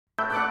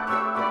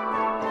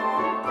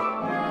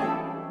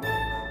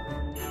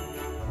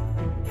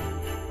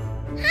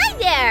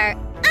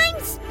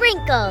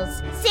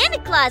sprinkles, Santa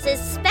Claus's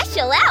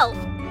special elf,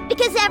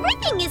 because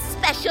everything is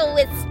special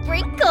with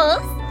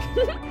sprinkles.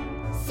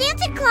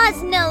 Santa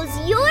Claus knows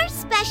you're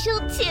special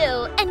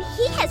too, and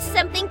he has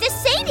something to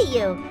say to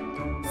you.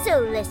 So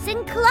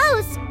listen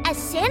close as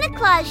Santa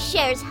Claus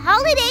shares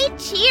holiday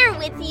cheer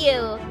with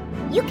you.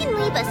 You can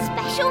leave a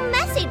special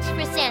message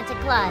for Santa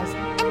Claus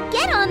and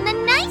get on the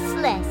nice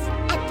list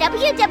at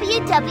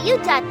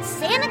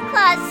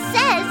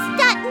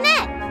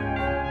www.santaclaussays.net.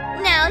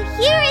 Now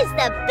here is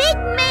the big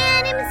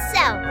man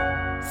himself,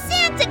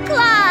 Santa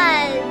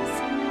Claus!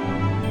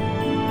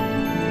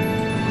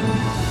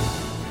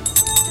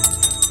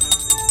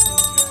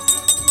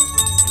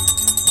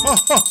 Ho,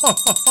 ho, ho,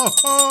 ho, ho,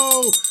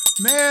 ho!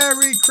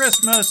 Merry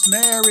Christmas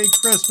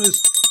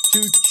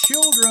to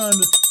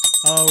children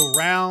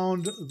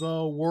around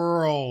the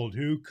world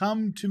who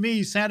come to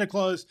me, Santa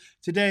Claus,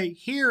 today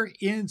here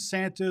in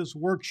Santa's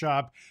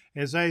workshop,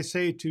 as I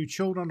say to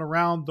children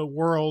around the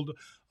world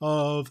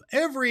of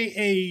every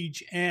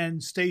age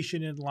and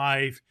station in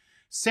life.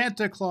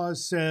 Santa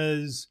Claus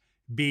says,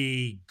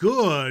 be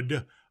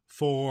good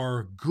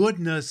for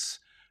goodness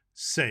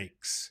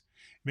sakes.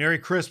 Merry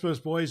Christmas,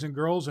 boys and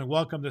girls, and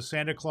welcome to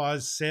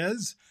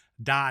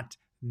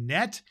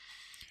SantaClausSays.net.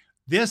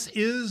 This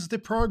is the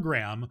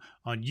program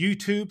on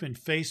YouTube and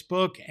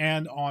Facebook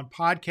and on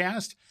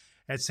podcast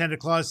at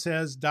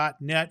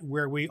SantaClausSays.net,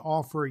 where we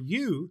offer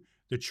you,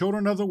 the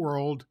children of the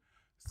world,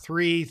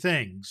 three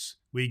things.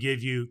 We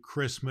give you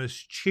Christmas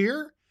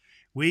cheer.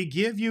 We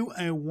give you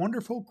a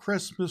wonderful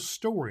Christmas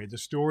story. The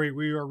story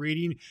we are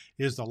reading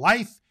is The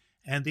Life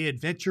and the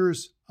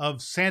Adventures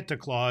of Santa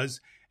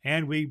Claus,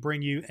 and we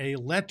bring you a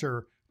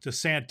letter to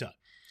Santa.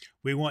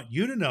 We want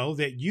you to know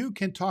that you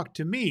can talk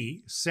to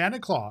me, Santa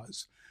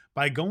Claus,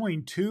 by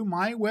going to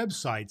my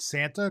website,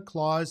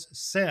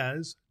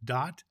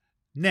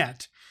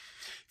 SantaClausSays.net.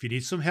 If you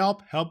need some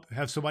help,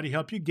 have somebody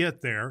help you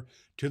get there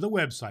to the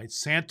website,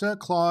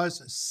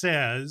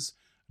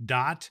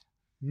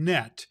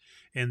 SantaClausSays.net.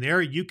 And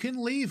there you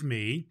can leave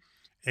me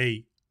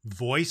a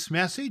voice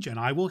message, and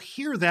I will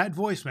hear that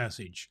voice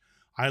message.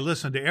 I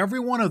listen to every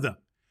one of them.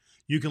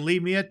 You can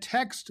leave me a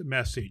text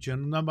message,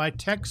 and my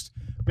text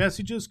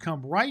messages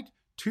come right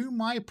to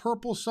my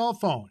purple cell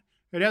phone.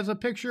 It has a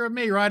picture of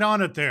me right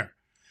on it there.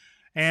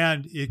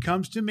 And it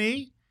comes to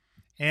me,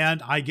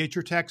 and I get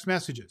your text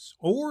messages.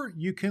 Or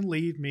you can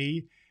leave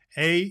me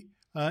an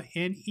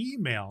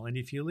email. And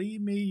if you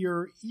leave me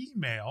your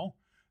email,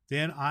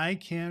 then I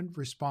can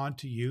respond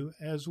to you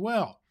as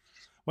well.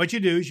 What you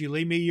do is you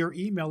leave me your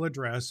email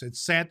address at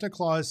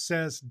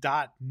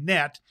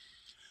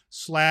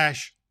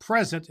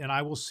SantaClausSays.net/present, and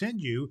I will send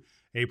you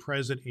a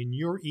present in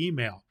your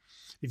email.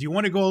 If you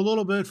want to go a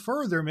little bit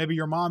further, maybe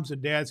your moms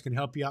and dads can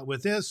help you out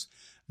with this.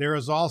 There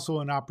is also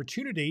an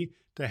opportunity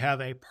to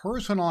have a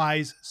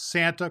personalized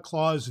Santa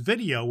Claus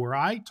video where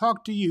I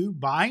talk to you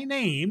by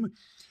name,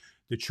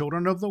 the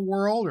children of the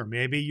world, or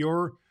maybe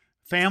your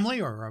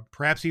family, or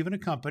perhaps even a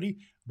company,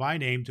 by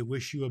name, to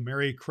wish you a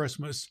Merry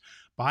Christmas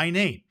by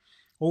name.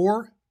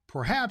 Or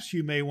perhaps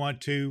you may want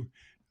to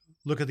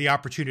look at the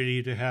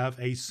opportunity to have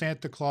a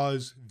Santa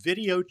Claus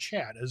video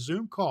chat, a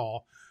Zoom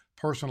call,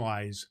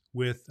 personalized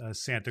with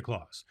Santa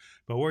Claus.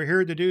 But what we're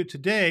here to do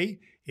today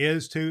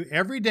is to,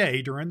 every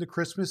day during the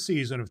Christmas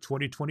season of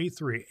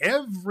 2023,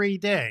 every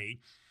day,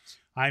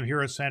 I'm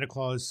here at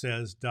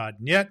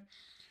SantaClausSays.net,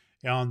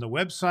 on the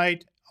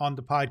website, on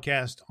the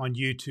podcast, on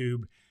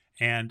YouTube,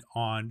 and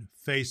on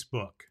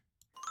Facebook.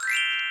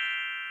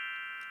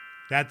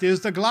 That is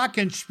the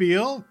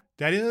Glockenspiel.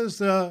 That is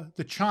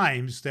the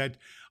chimes that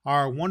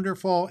our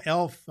wonderful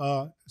elf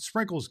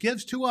Sprinkles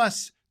gives to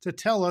us to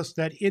tell us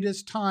that it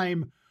is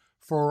time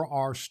for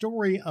our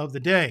story of the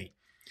day.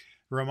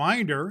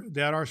 Reminder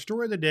that our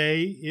story of the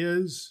day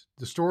is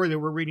the story that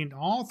we're reading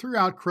all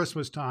throughout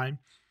Christmas time,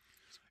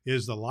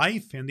 is The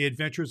Life and the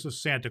Adventures of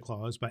Santa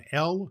Claus by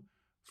L.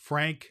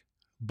 Frank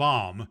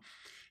Baum.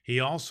 He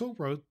also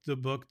wrote the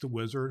book The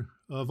Wizard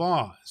of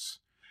Oz.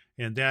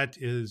 And that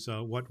is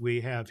what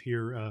we have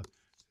here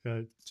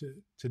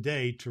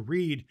today to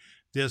read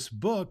this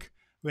book.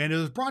 And it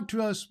was brought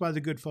to us by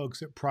the good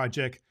folks at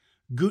Project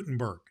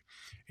Gutenberg.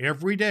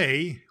 Every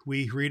day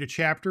we read a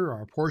chapter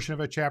or a portion of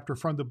a chapter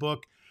from the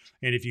book.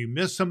 And if you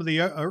missed some of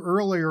the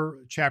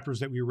earlier chapters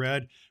that we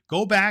read,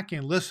 go back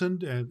and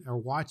listen or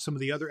watch some of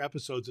the other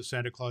episodes of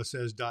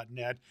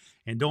SantaClausSays.net.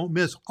 And don't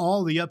miss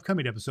all the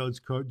upcoming episodes.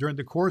 During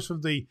the course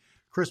of the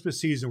Christmas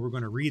season, we're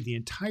going to read the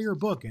entire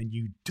book, and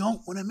you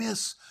don't want to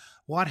miss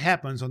what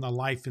happens on the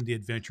life and the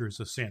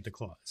adventures of Santa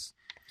Claus.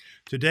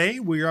 Today,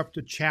 we are up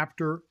to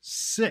Chapter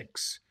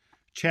 6.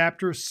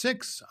 Chapter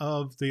 6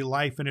 of The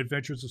Life and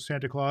Adventures of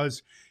Santa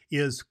Claus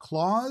is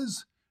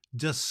Claus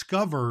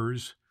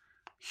Discovers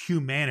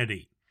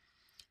Humanity.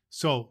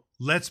 So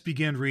let's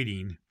begin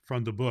reading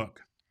from the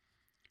book.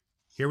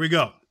 Here we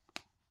go.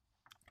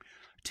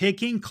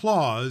 Taking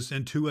Claus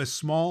into a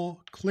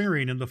small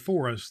clearing in the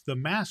forest, the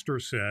master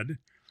said,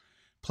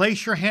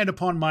 "Place your hand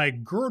upon my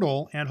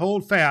girdle and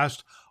hold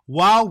fast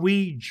while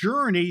we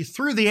journey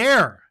through the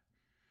air.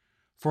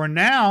 For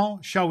now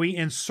shall we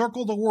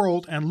encircle the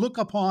world and look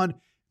upon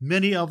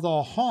many of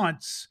the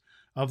haunts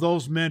of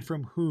those men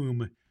from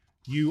whom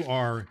you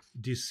are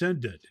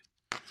descended."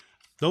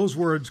 Those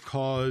words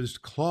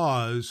caused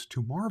Claus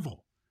to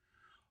marvel,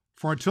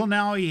 for until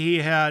now he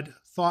had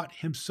thought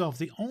himself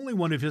the only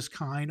one of his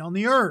kind on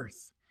the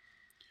earth.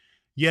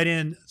 Yet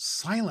in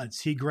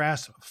silence he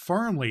grasped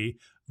firmly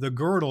the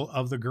girdle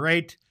of the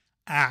great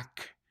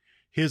Ch,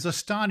 his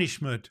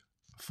astonishment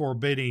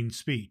forbidding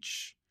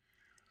speech.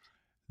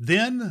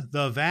 Then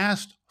the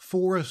vast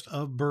forest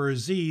of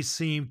Burzee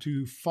seemed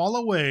to fall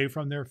away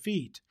from their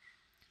feet,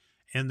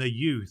 and the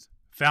youth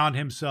found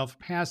himself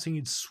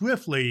passing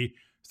swiftly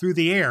through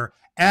the air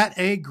at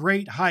a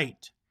great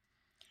height.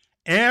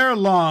 Ere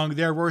long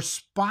there were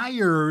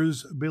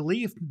spires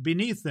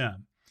beneath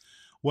them,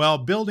 while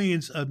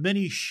buildings of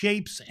many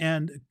shapes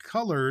and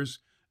colors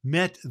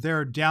met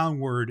their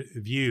downward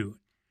view.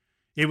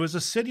 It was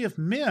a city of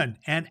men,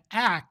 and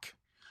Ch,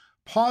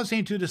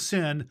 pausing to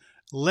descend,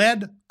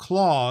 led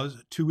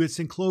Claus to its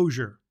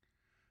enclosure.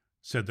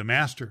 Said the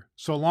master,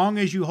 "So long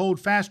as you hold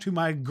fast to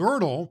my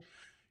girdle,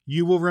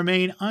 you will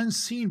remain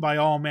unseen by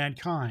all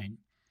mankind,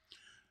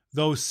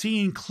 though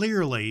seeing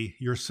clearly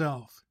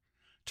yourself.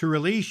 To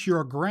release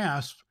your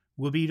grasp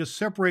will be to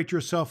separate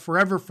yourself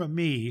forever from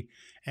me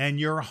and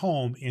your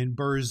home in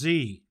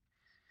Burzee."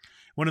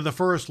 One of the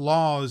first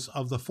laws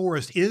of the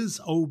forest is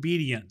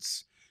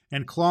obedience,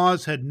 and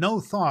Claus had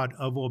no thought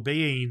of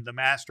obeying the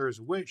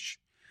master's wish.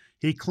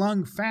 He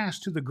clung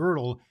fast to the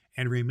girdle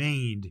and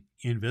remained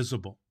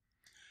invisible.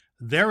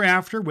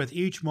 Thereafter, with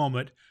each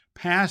moment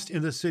passed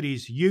in the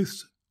city's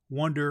youth's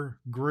wonder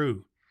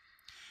grew.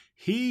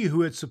 He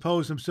who had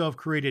supposed himself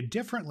created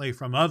differently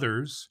from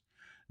others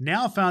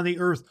now found the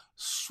earth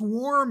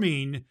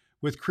swarming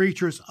with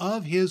creatures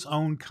of his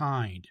own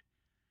kind.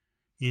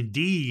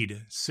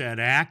 "Indeed," said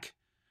Ch,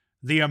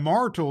 "the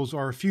immortals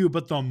are few,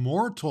 but the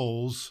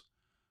mortals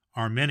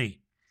are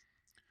many."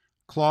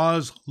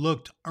 Claus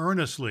looked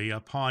earnestly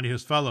upon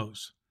his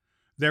fellows.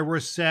 There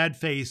were sad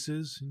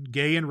faces,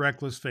 gay and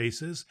reckless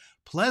faces,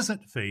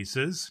 pleasant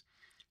faces,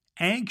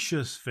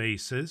 anxious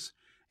faces,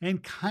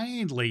 and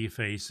kindly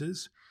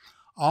faces,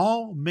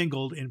 all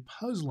mingled in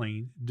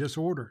puzzling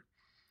disorder.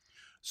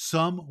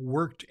 Some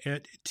worked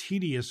at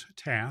tedious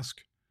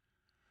tasks.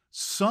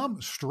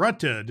 Some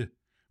strutted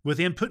with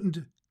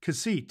impotent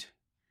conceit.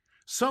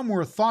 Some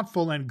were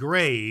thoughtful and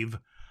grave,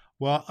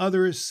 while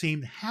others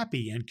seemed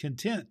happy and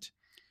content.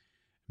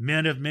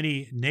 Men of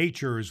many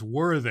natures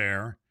were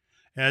there,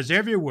 as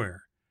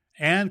everywhere,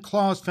 and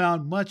Claus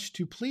found much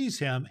to please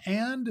him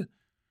and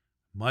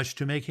much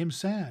to make him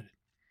sad.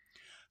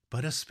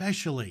 But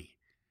especially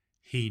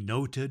he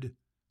noted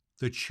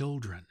the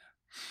children,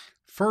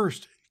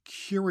 first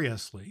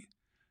curiously,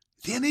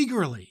 then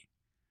eagerly,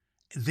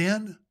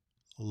 then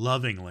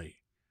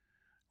lovingly.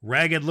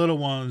 Ragged little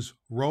ones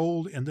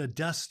rolled in the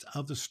dust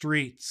of the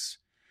streets,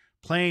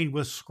 playing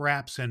with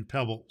scraps and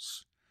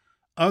pebbles.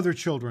 Other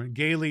children,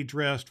 gaily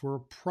dressed, were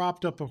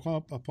propped up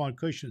upon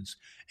cushions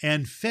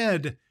and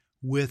fed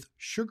with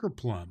sugar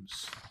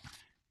plums.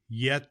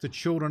 Yet the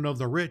children of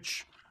the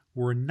rich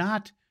were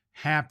not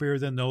happier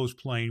than those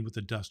playing with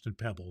the dust and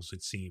pebbles,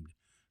 it seemed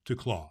to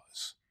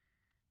Claus.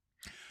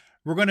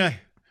 We're going to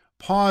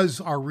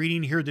pause our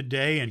reading here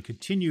today and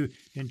continue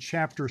in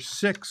chapter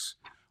 6,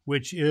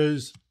 which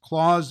is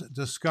Claus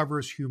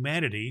Discovers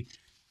Humanity,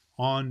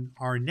 on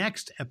our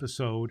next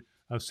episode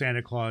of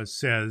Santa Claus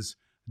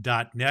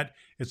Says.net.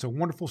 It's a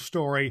wonderful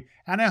story,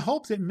 and I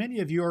hope that many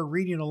of you are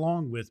reading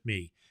along with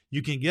me.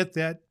 You can get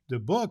the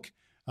book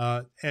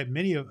at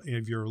many of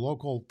your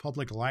local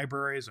public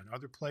libraries and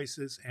other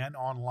places and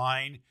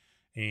online,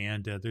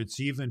 and it's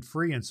even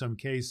free in some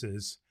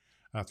cases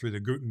through the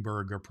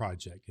Gutenberg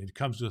Project. It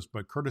comes to us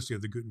by courtesy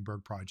of the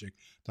Gutenberg Project,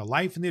 The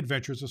Life and the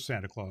Adventures of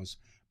Santa Claus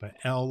by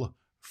L.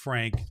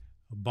 Frank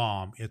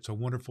Baum. It's a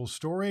wonderful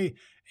story,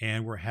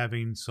 and we're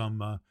having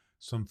some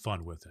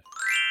fun with it.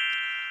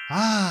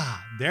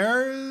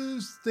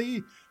 There's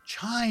the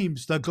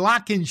chimes, the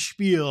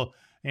glockenspiel,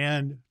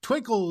 and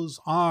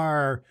Twinkles,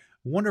 our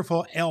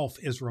wonderful elf,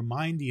 is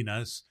reminding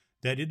us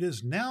that it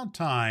is now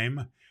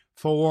time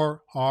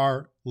for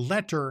our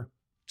letter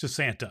to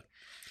Santa.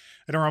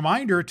 And a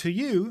reminder to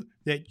you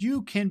that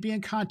you can be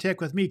in contact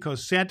with me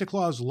because Santa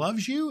Claus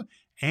loves you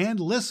and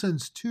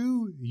listens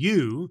to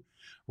you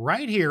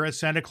right here at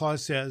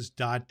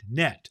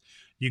SantaClausSays.net.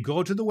 You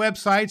go to the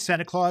website,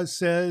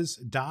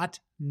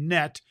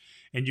 SantaClausSays.net,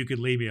 and you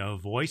can leave me a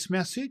voice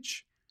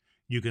message.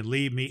 You can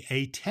leave me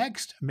a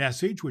text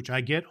message, which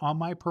I get on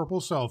my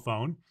purple cell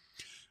phone,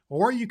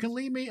 or you can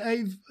leave me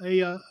an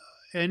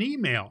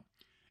email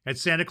at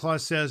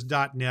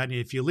SantaClausSays.net. And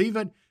if you leave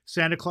it,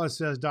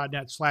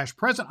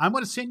 SantaClausSays.net/present, I'm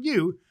going to send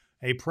you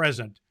a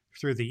present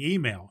through the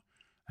email.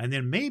 And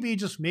then maybe,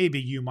 just maybe,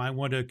 you might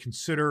want to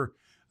consider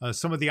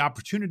some of the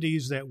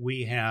opportunities that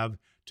we have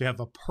to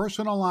have a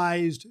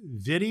personalized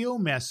video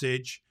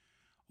message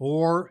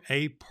or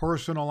a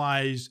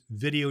personalized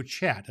video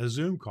chat, a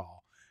Zoom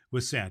call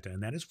with Santa.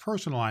 And that is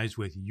personalized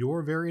with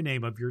your very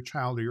name of your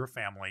child or your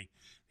family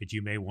that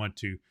you may want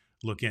to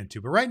look into.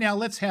 But right now,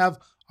 let's have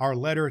our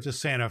letter to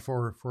Santa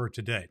for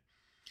today.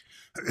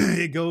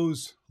 It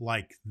goes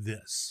like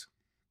this.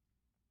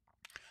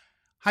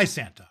 Hi,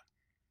 Santa.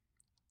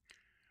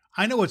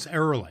 I know it's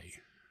early,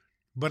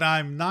 but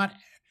I'm not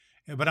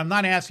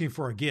asking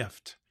for a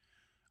gift.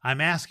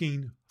 I'm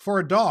asking for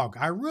a dog.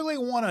 I really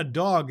want a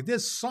dog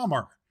this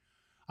summer.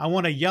 I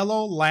want a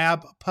yellow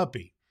lab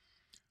puppy.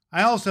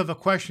 I also have a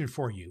question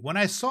for you. When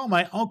I saw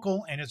my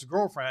uncle and his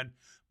girlfriend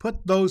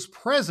put those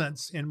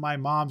presents in my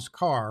mom's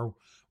car,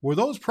 were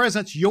those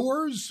presents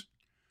yours,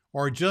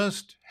 or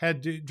just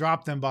had to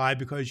drop them by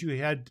because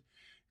you had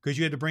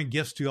to bring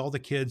gifts to all the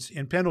kids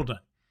in Pendleton?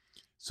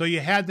 So you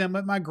had them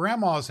at my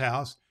grandma's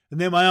house, and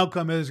then my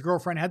uncle and his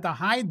girlfriend had to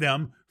hide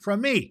them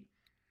from me.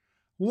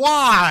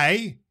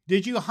 Why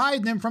did you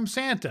hide them from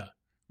Santa?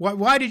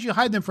 Why did you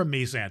hide them from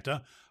me,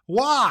 Santa?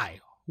 Why?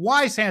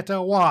 Why,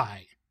 Santa?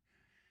 Why?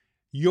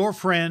 Your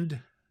friend,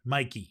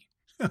 Mikey.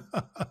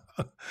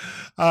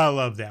 I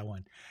love that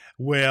one.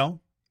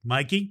 Well,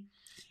 Mikey,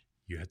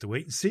 you have to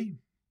wait and see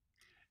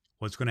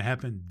what's going to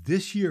happen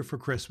this year for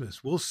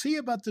Christmas. We'll see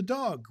about the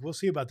dog. We'll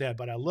see about that.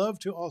 But I love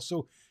to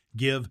also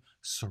give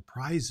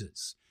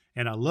surprises.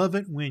 And I love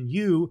it when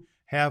you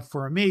have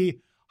for me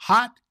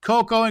hot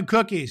cocoa and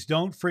cookies.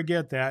 Don't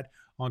forget that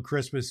on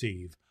Christmas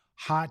Eve.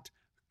 Hot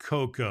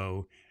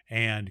cocoa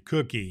and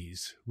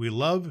cookies. We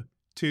love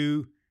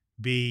to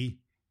be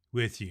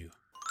with you.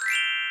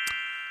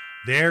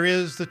 There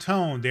is the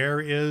tone.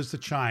 There is the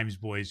chimes,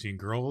 boys and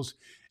girls.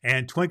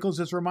 And Twinkles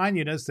is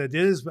reminding us that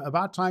it is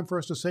about time for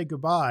us to say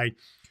goodbye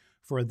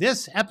for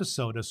this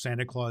episode of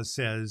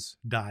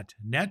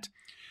SantaClausSays.net.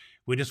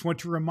 We just want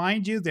to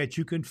remind you that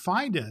you can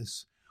find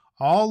us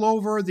all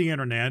over the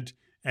internet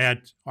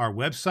at our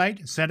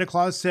website,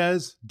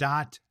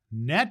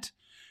 SantaClausSays.net.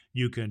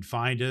 You can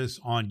find us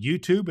on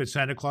YouTube at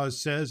Santa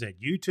Claus Says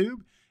at YouTube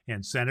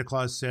and Santa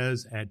Claus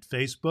Says at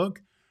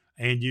Facebook.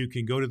 And you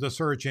can go to the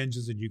search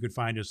engines and you can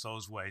find us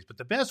those ways. But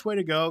the best way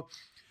to go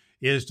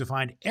is to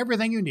find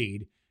everything you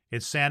need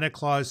at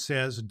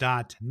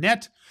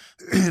SantaClausSays.net.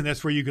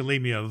 That's where you can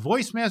leave me a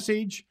voice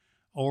message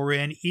or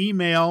an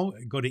email.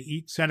 Go to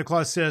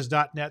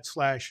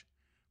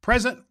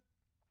SantaClausSays.net/present.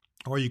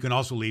 Or you can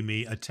also leave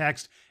me a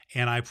text.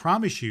 And I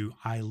promise you,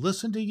 I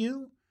listen to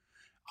you,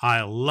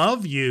 I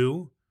love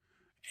you,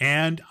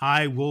 and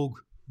I will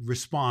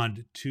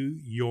respond to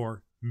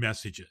your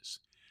messages.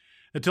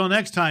 Until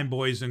next time,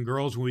 boys and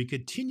girls, when we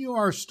continue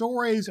our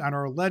stories and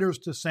our letters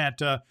to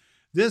Santa,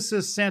 this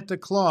is Santa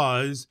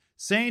Claus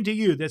saying to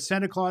you that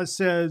Santa Claus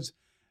says,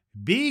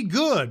 be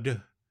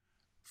good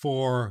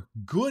for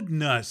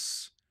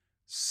goodness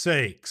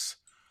sakes.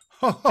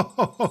 You're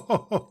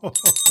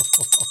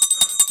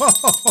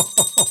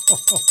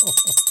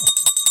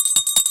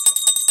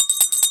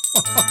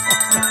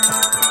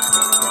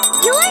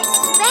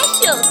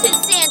special to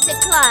Santa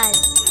Claus,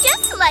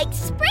 just like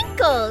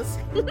sprinkles.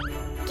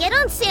 Get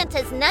on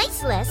Santa's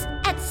nice list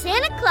at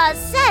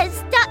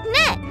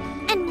SantaClausSays.net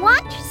and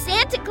watch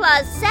Santa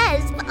Claus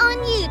Says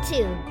on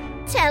YouTube.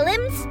 Tell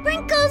him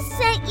Sprinkles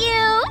sent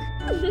you.